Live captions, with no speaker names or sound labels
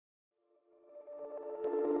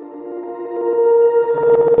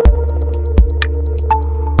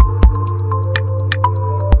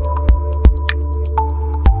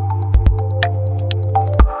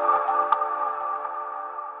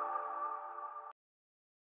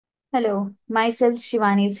Hello, myself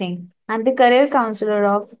Shivani Singh. I'm the career counselor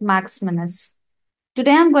of Maxmunus.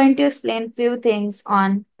 Today I'm going to explain few things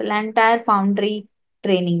on Palantir Foundry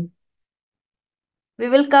training. We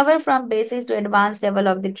will cover from basics to advanced level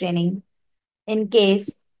of the training. In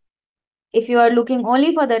case if you are looking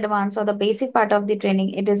only for the advanced or the basic part of the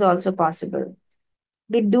training, it is also possible.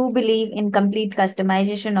 We do believe in complete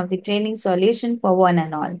customization of the training solution for one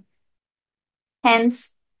and all.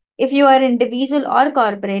 Hence, if you are individual or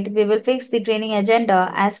corporate, we will fix the training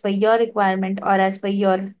agenda as per your requirement or as per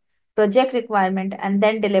your project requirement and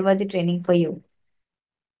then deliver the training for you.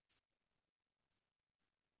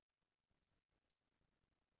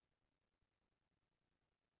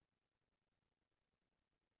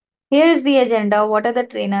 Here is the agenda what are the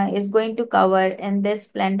trainer is going to cover in this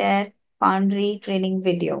Blender Foundry training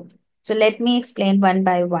video. So let me explain one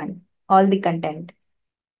by one all the content.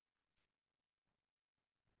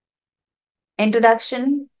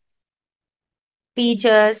 Introduction,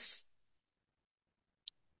 features,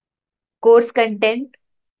 course content,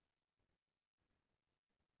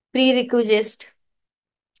 prerequisite,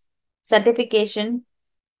 certification,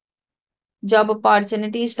 job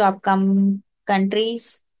opportunities,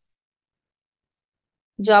 countries,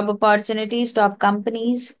 job opportunities, top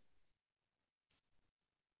companies,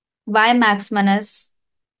 why Maxmunus,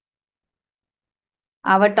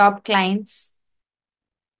 our top clients,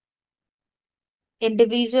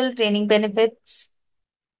 individual training benefits,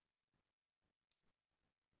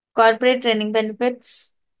 corporate training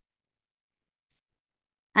benefits,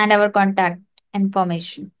 and our contact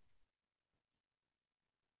information.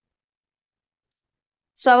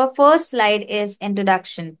 So, our first slide is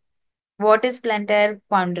introduction. What is Palantir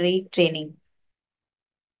Foundry training?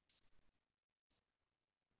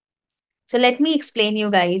 So, let me explain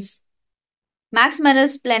you guys.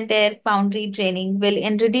 Maxmunus Palantir Foundry training will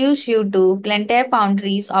introduce you to Palantir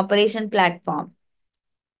Foundry's operation platform.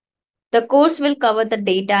 The course will cover the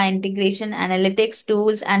data integration, analytics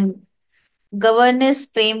tools, and governance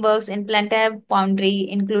frameworks in Palantir Foundry,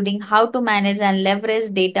 including how to manage and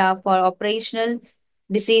leverage data for operational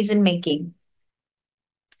decision making.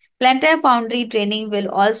 Palantir Foundry training will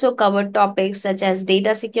also cover topics such as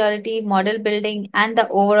data security, model building, and the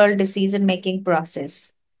overall decision making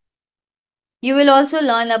process. You will also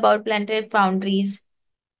learn about Palantir Foundry's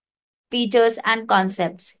features and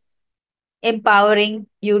concepts, empowering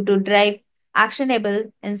you to drive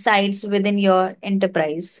actionable insights within your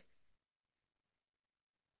enterprise.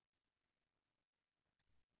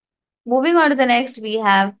 Moving on to the next, we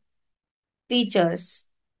have features.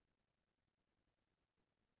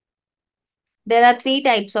 There are three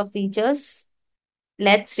types of features.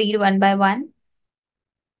 Let's read one by one.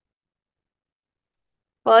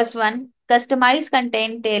 First one, customize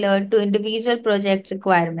content tailored to individual project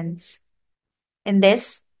requirements. In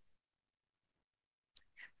this,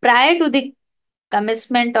 prior to the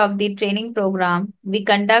commencement of the training program, we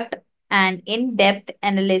conduct an in depth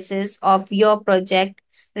analysis of your project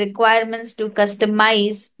requirements to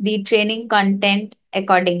customize the training content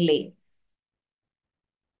accordingly.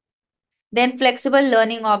 Then, flexible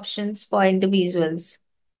learning options for individuals.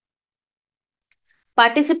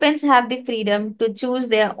 Participants have the freedom to choose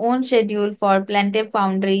their own schedule for Palantir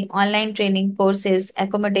Foundry online training courses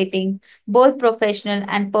accommodating both professional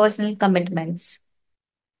and personal commitments.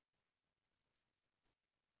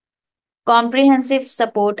 Comprehensive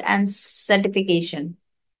support and certification.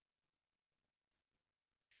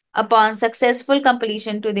 Upon successful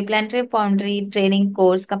completion to the Planetary Foundry training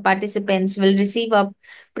course, participants will receive a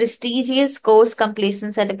prestigious course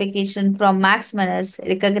completion certification from Max Manus,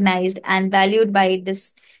 recognized and valued by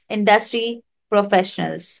this industry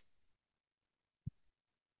professionals.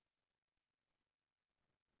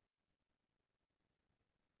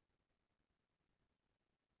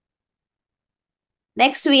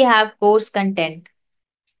 Next, we have course content.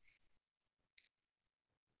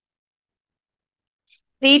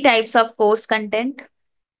 Three types of course content.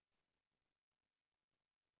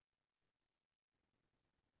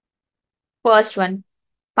 First one,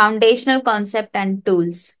 foundational concept and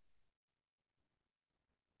tools.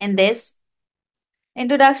 In this,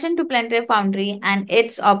 introduction to Planetary Foundry and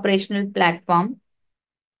its operational platform.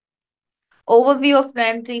 Overview of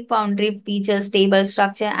Planetary Foundry features, table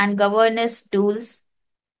structure, and governance tools,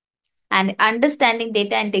 and understanding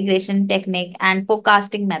data integration technique and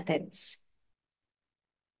forecasting methods.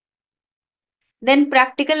 Then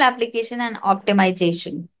practical application and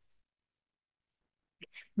optimization.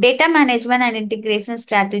 Data management and integration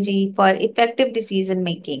strategy for effective decision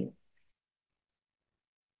making.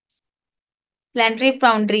 Planetary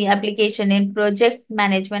Foundry application in project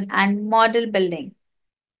management and model building.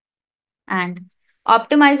 And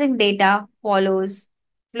Optimizing data follows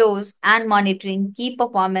flows and monitoring key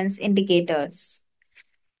performance indicators.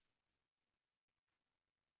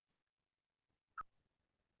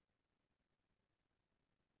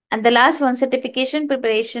 And the last one, certification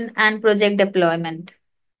preparation and project deployment.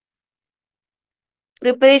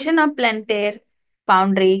 Preparation of Palantir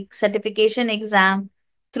Foundry certification exam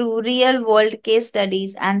through real world case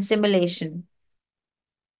studies and simulation.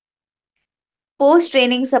 Post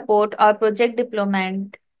training support or project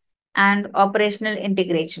deployment and operational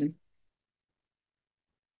integration.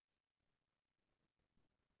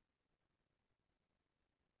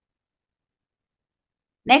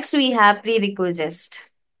 Next, we have prerequisites.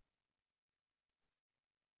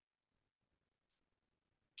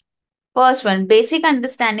 First one, basic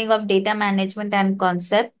understanding of data management and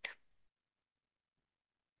concept.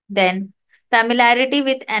 Then, familiarity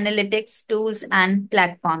with analytics tools and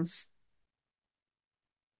platforms.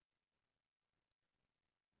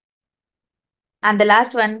 And the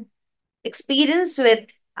last one, experience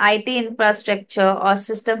with IT infrastructure or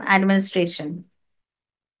system administration.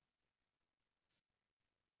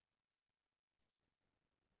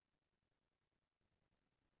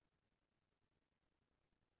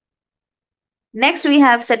 Next, we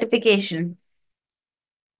have certification.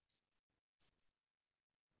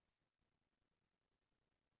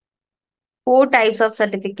 Four types of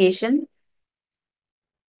certification.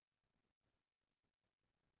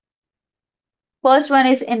 First one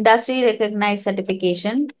is industry recognized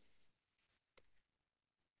certification.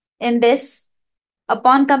 In this,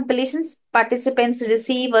 upon completion, participants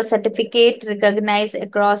receive a certificate recognized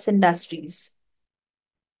across industries.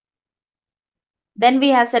 Then we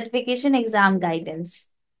have certification exam guidance.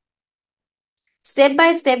 Step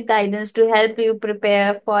by step guidance to help you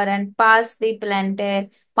prepare for and pass the Palantir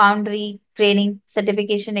Foundry Training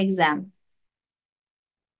Certification exam.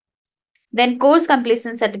 Then course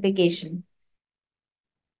completion certification.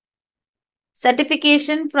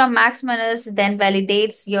 Certification from Maxmunus then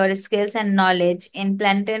validates your skills and knowledge in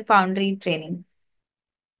Palantir Foundry training.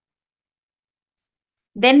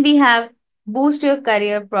 Then we have boost your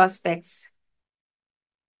career prospects.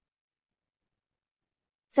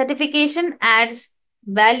 Certification adds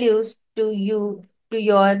values to your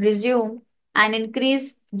resume and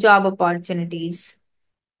increase job opportunities.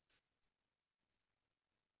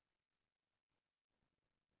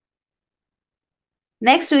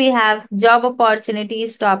 Next, we have job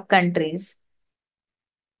opportunities top countries.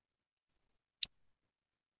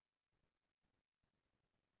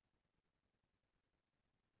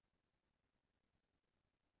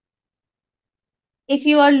 If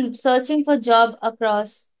you are searching for job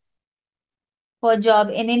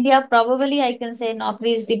in India, probably I can say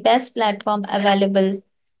Naukri is the best platform available.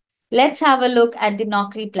 Let's have a look at the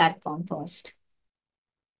Naukri platform first.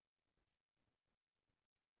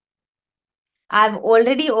 I've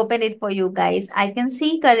already opened it for you guys. I can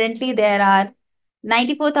see currently there are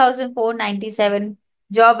 94,497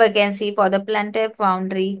 job vacancy for the Palantir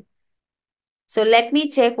Foundry. So let me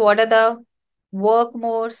check what are the work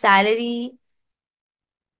more, salary,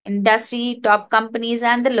 industry, top companies,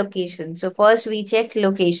 and the location. So first we check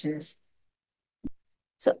locations.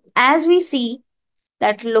 So as we see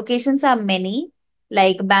that locations are many,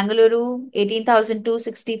 like Bangalore,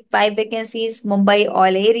 18,265 vacancies, Mumbai, all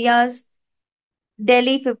areas,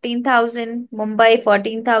 Delhi, 15,000, Mumbai,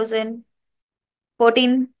 14,000,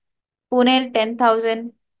 14, Pune,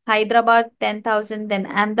 10,000, Hyderabad, 10,000, then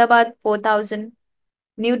Ahmedabad, 4,000,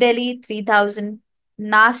 New Delhi, 3,000,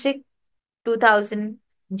 Nashik, 2,000,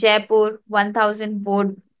 Jaipur, 1,000,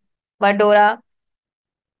 Vadodara,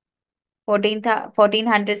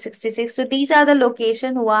 1,466. So these are the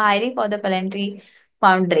locations who are hiring for the Palantir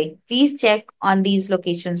Foundry. Please check on these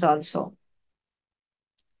locations also.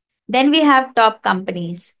 Then we have top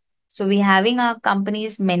companies. So we having our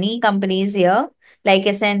companies, many companies here like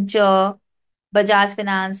Accenture, Bajaj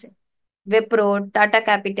Finance, Wipro, Tata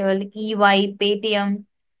Capital, EY, Paytm,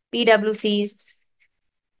 PwCs,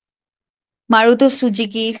 Maruti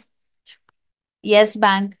Suzuki, Yes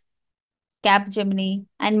Bank, Capgemini,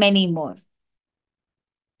 and many more.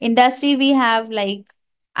 Industry we have like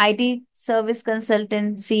IT service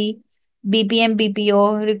consultancy, BPM,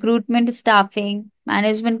 BPO, recruitment staffing,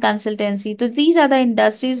 management consultancy. So these are the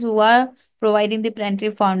industries who are providing the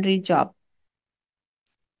Palantir Foundry job.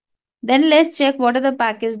 Then let's check what are the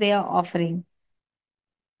packages they are offering.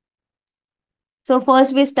 So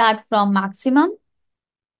first we start from maximum.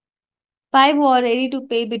 Five who are ready to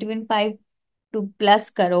pay between 5 to plus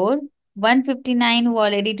crore. 159 who are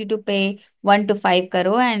ready to pay 1 to 5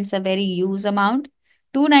 crore and it's a very huge amount.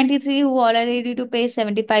 293 who are ready to pay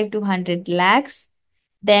 75 to 100 lakhs.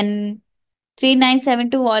 Then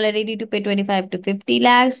 3972 who are ready to pay 25 to 50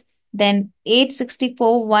 lakhs. Then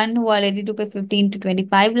 864 one who are ready to pay 15 to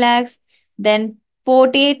 25 lakhs. Then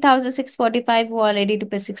 48,645 who are ready to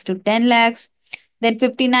pay 6 to 10 lakhs. Then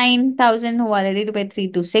 59,000 who are ready to pay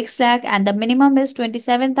 3 to 6 lakh. And the minimum is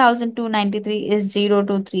 27,293 is 0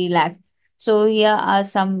 to 3 lakhs. So here are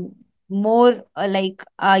some more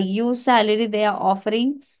use salary they are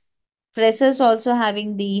offering. Freshers also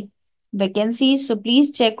having the vacancies. So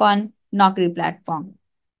please check on Naukri platform.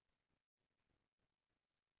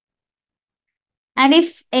 And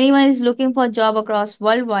if anyone is looking for a job across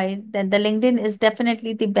worldwide, then the LinkedIn is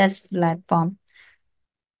definitely the best platform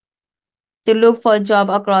to look for a job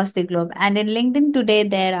across the globe. And in LinkedIn today,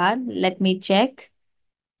 there are, let me check,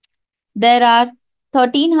 there are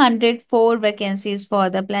 1,304 vacancies for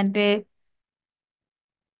the Palantir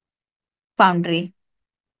Foundry.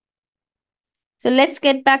 So let's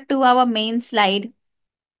get back to our main slide.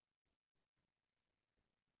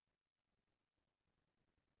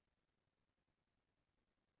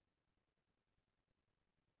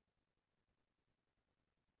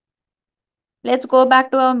 Let's go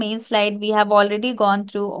back to our main slide. We have already gone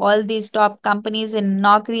through all these top companies in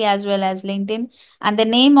Naukri as well as LinkedIn. And the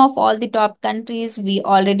name of all the top countries we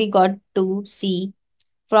already got to see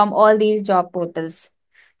from all these job portals.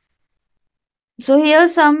 So here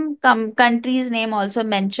some countries name also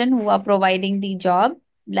mentioned who are providing the job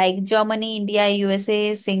like Germany, India,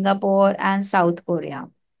 USA, Singapore and South Korea.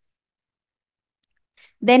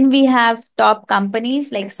 Then we have top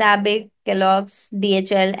companies like Sabic, Kellogg's,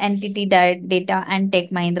 DHL, NTT Data, and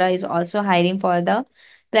Tech Mahindra is also hiring for the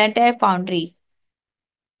Palantir Foundry.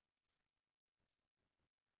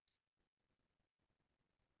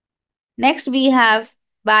 Next, we have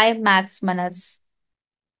by Maxmunus.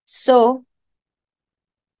 So,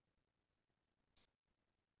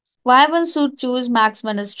 why one should choose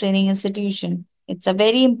Maxmunus Training Institution? It's a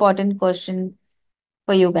very important question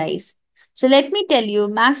for you guys. So let me tell you,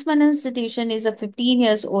 Maxmunus Institution is a 15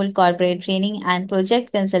 years old corporate training and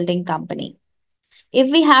project consulting company. If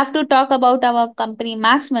we have to talk about our company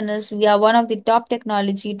Maxmunus, we are one of the top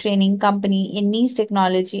technology training company in niche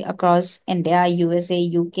technology across India, USA,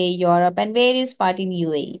 UK, Europe, and various parts in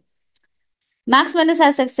UAE. Maxmunus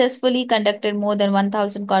has successfully conducted more than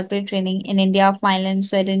 1,000 corporate training in India, Finland,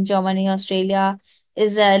 Sweden, Germany, Australia,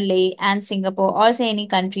 Israel, and Singapore, or say any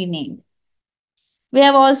country name. We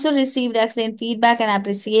have also received excellent feedback and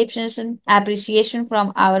appreciation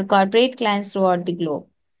from our corporate clients throughout the globe.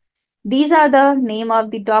 These are the name of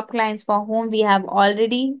the top clients for whom we have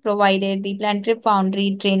already provided the Plantrip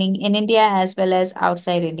Foundry training in India as well as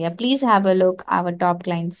outside India. Please have a look our top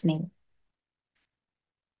clients name.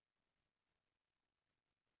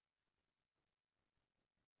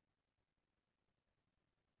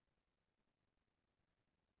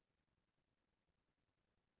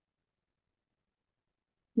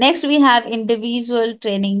 Next we have individual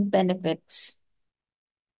training benefits.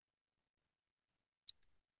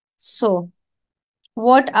 So,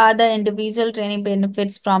 what are the individual training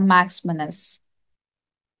benefits from Maxmunus?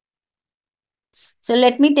 So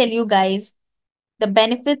let me tell you guys, the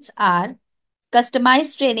benefits are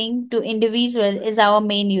customized training to individual is our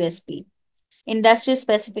main USP. Industry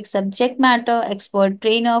specific subject matter expert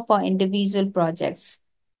trainer for individual projects.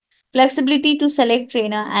 Flexibility to select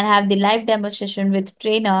trainer and have the live demonstration with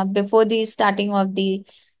trainer before the starting of the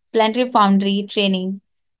Planetary Foundry training.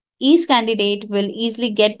 Each candidate will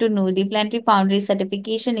easily get to know the Planetary Foundry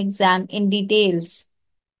certification exam in details.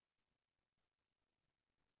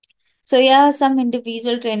 So here are some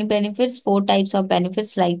individual training benefits, four types of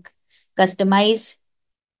benefits like customized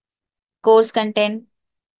course content,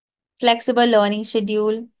 flexible learning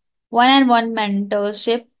schedule, one-on-one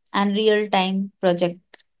mentorship, and real-time project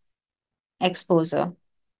exposure.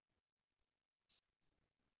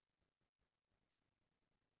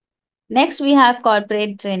 Next, we have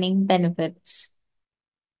corporate training benefits.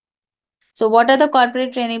 So, what are the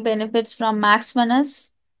corporate training benefits from Max Manus?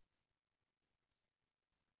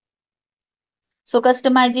 So,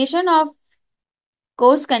 customization of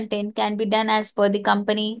course content can be done as per the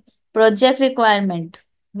company project requirement.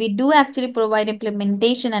 We do actually provide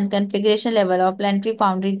implementation and configuration level of Planetary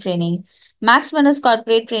Foundry training. Max Manus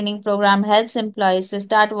corporate training program helps employees to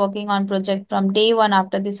start working on project from day one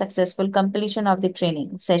after the successful completion of the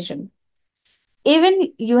training session.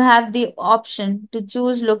 Even you have the option to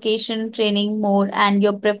choose location, training mode, and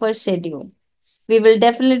your preferred schedule. We will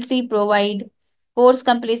definitely provide course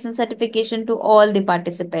completion certification to all the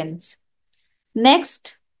participants.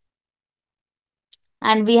 Next,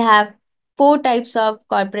 and we have four types of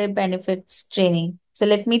corporate benefits training. So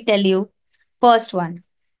let me tell you first one.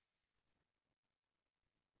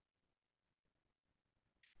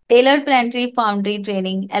 Tailored Planetary Foundry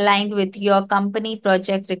training aligned with your company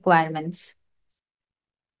project requirements.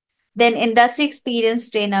 Then, industry experience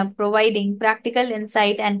trainer providing practical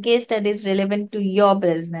insight and case studies relevant to your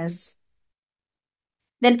business.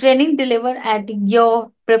 Then, training delivered at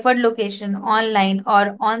your preferred location, online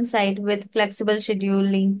or on site with flexible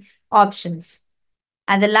scheduling options.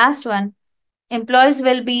 And the last one, employees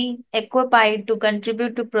will be equipped to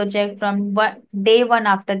contribute to project from day one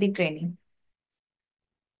after the training.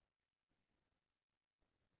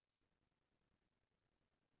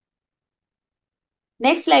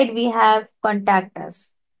 Next slide, we have contact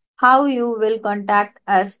us. How you will contact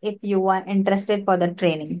us if you are interested for the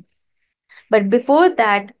training. But before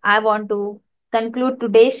that, I want to conclude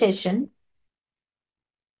today's session.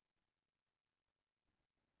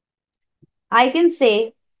 I can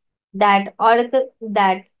say that Oracle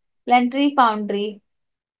that Planetary Foundry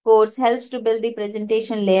course helps to build the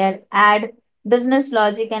presentation layer, add business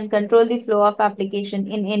logic, and control the flow of application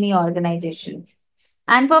in any organization.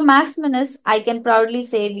 And for Maxmunus, I can proudly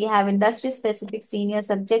say we have industry specific senior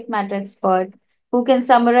subject matter expert who can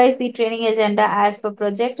summarize the training agenda as per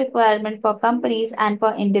project requirement for companies and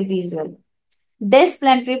for individual. This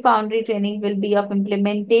planetary foundry training will be of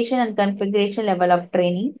implementation and configuration level of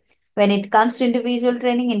training. When it comes to individual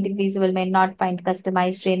training, individual may not find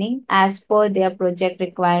customized training as per their project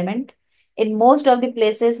requirement in most of the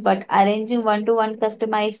places, but arranging one-to-one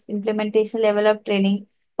customized implementation level of training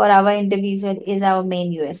for our individual is our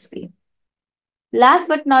main USP. Last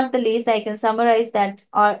but not the least, I can summarize that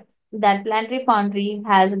Planetary Foundry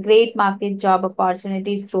has great market job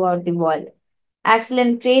opportunities throughout the world.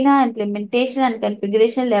 Excellent trainer, implementation and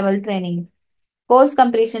configuration level training, course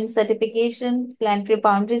completion certification, Planetary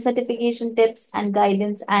Foundry certification tips and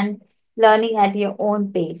guidance, and learning at your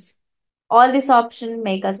own pace. All these options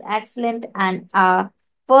make us excellent and our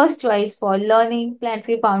first choice for learning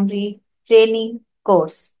Planetary Foundry training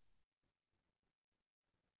course.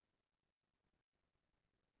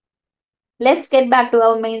 Let's get back to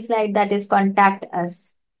our main slide, that is contact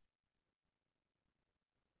us.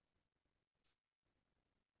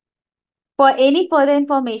 For any further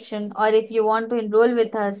information or if you want to enroll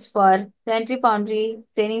with us for Planetary Foundry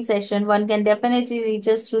training session, one can definitely reach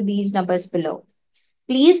us through these numbers below.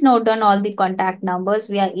 Please note down all the contact numbers.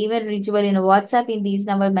 We are even reachable in WhatsApp in these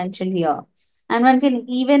numbers mentioned here. And one can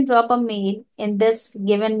even drop a mail in this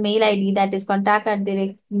given mail ID, that is contact at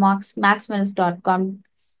maxminus.com.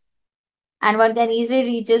 And one can easily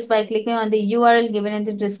reach us by clicking on the URL given in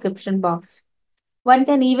the description box. One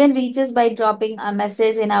can even reach us by dropping a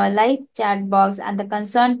message in our live chat box, and the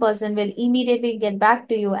concerned person will immediately get back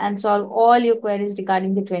to you and solve all your queries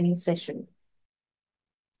regarding the training session.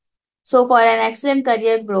 So, for an excellent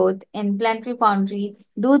career growth in Planetary Foundry,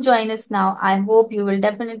 do join us now. I hope you will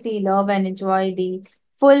definitely love and enjoy the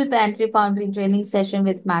full Planetary Foundry training session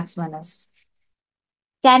with Max Manus.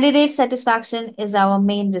 Candidate satisfaction is our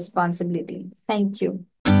main responsibility. Thank you.